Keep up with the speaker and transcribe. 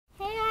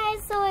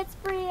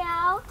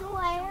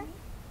Claire.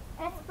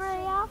 It's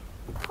Brielle,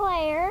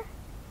 Claire,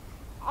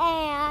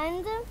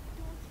 and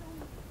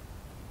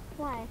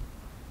why?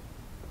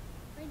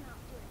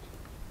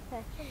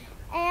 Okay.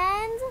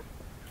 And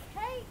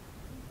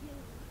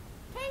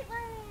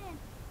Katlyn.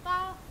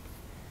 Follow.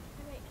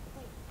 Wait.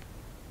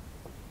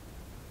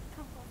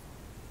 Come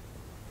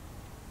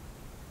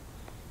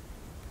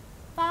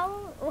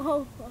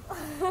close.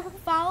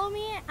 Follow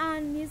me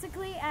on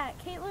Musically at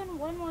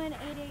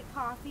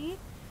Katlyn1188Coffee,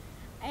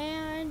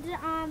 and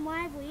on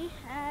Lively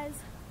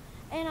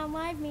on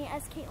Live Me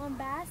as Katlyn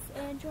Bass,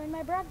 and join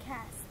my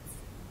broadcasts,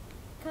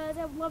 because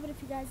I would love it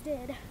if you guys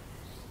did.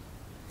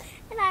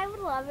 And I would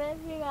love it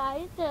if you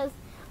guys just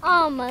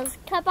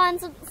kept on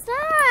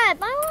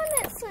subscribe. I want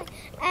it to,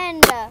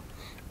 and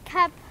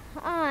kept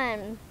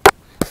on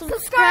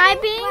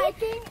subscribing,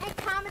 liking, and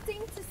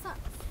commenting to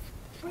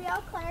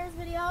Brielle Claire's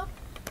video.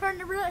 Turn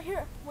the real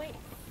here. Wait,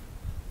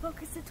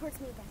 focus it towards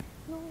me then.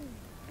 No,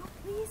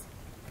 please.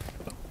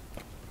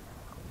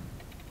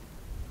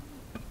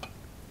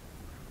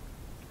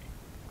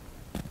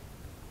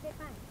 Okay,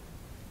 fine.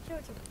 Show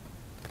it to me.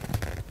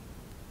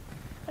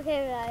 Okay,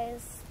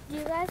 guys. Do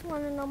you guys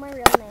want to know my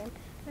real name?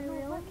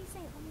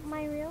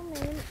 My real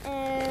name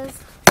is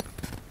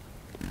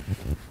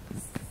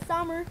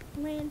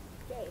Summerlin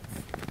Gates.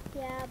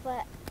 Yeah,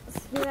 but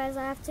you guys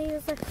have to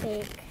use a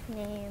fake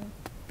name,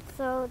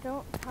 so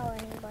don't tell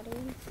anybody.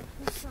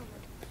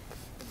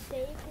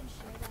 They can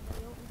share that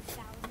video with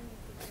thousands of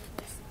people.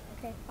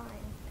 Okay,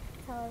 fine.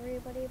 Tell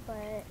everybody,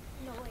 but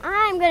No, wait.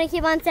 I'm gonna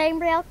keep on saying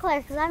Brielle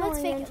Claire because I don't want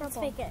to get in Let's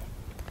trouble. fake it.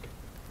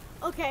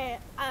 Okay,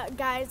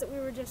 guys, we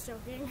were just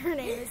joking. Her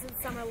name isn't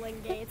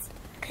Summerlin Gates.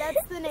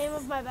 That's the name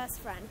of my best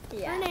friend.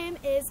 Yeah. Her name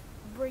is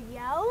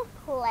Brielle.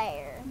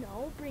 Claire.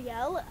 No,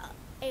 Brielle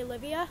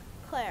Olivia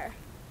Claire.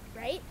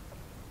 Right?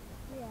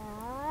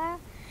 Yeah.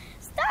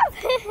 Stop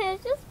it!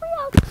 It's just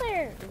Brielle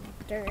Claire.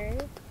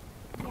 Dirt.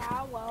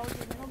 Yeah, well,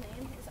 your middle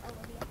name is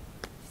Olivia.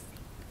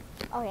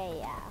 Okay,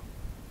 yeah.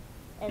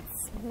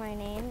 It's my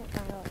name.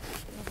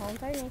 My whole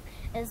entire name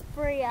is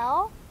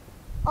Brielle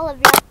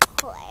Olivia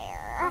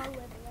Claire.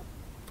 Olivia.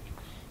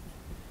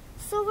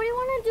 So what do you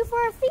want to do for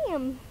our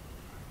theme?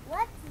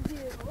 Let's do.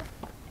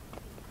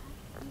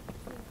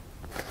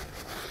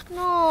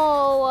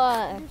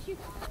 No.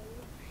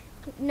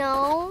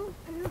 No.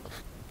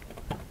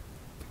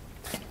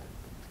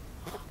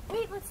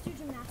 Wait, let's do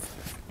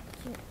gymnastics.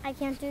 I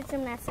can't do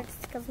gymnastics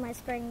because my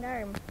sprained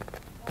arm.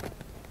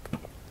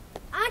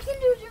 I can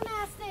do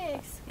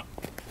gymnastics.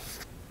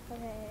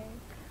 Okay.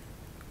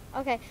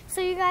 Okay.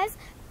 So you guys,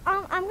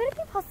 I'm gonna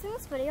be posting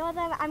this video, and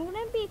then I'm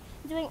gonna be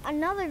doing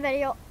another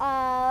video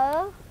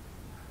of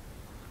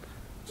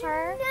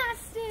her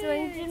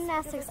doing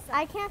gymnastics.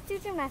 I can't do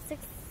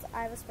gymnastics.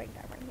 I have a sprained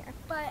arm right here.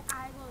 But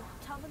I will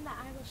tell them that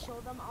I will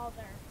show them all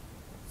their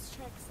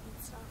tricks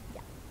and stuff.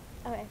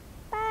 Okay.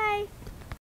 Bye.